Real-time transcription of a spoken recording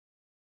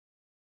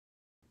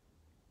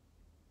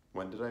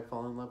When did I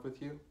fall in love with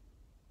you?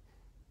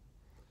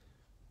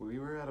 We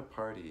were at a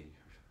party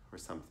or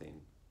something,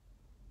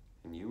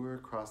 and you were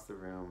across the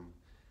room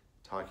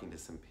talking to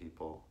some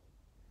people,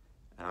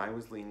 and I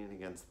was leaning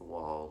against the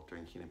wall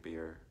drinking a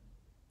beer,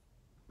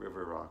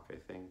 River Rock, I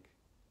think,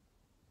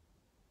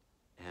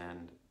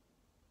 and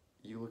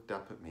you looked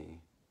up at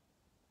me,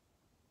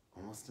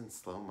 almost in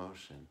slow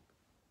motion,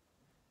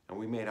 and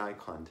we made eye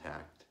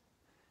contact,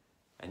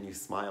 and you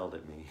smiled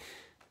at me.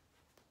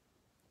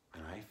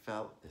 And I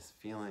felt this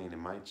feeling in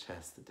my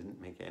chest that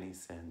didn't make any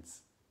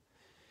sense.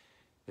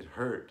 It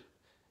hurt,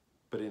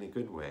 but in a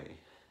good way.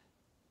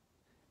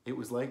 It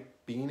was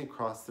like being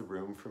across the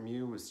room from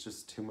you was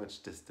just too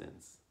much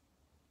distance.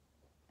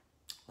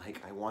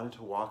 Like I wanted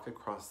to walk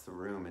across the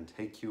room and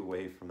take you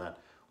away from that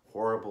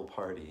horrible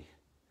party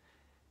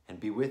and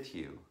be with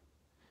you,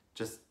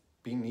 just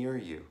be near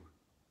you.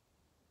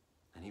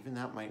 And even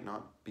that might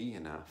not be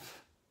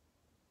enough.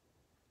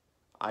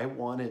 I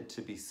wanted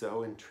to be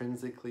so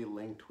intrinsically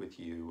linked with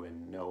you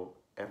and know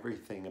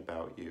everything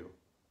about you.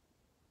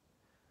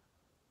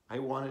 I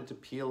wanted to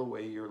peel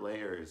away your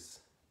layers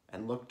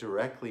and look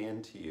directly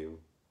into you.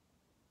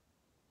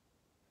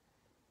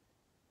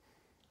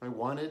 I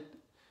wanted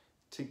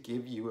to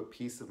give you a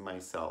piece of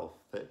myself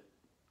that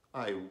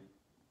I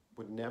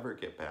would never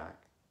get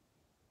back,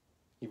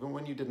 even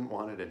when you didn't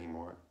want it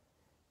anymore.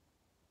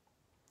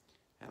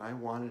 And I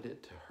wanted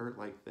it to hurt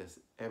like this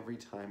every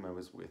time I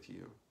was with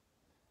you.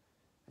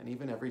 And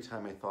even every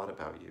time I thought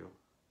about you.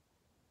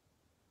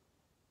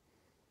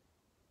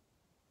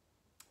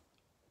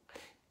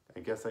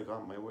 I guess I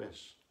got my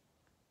wish.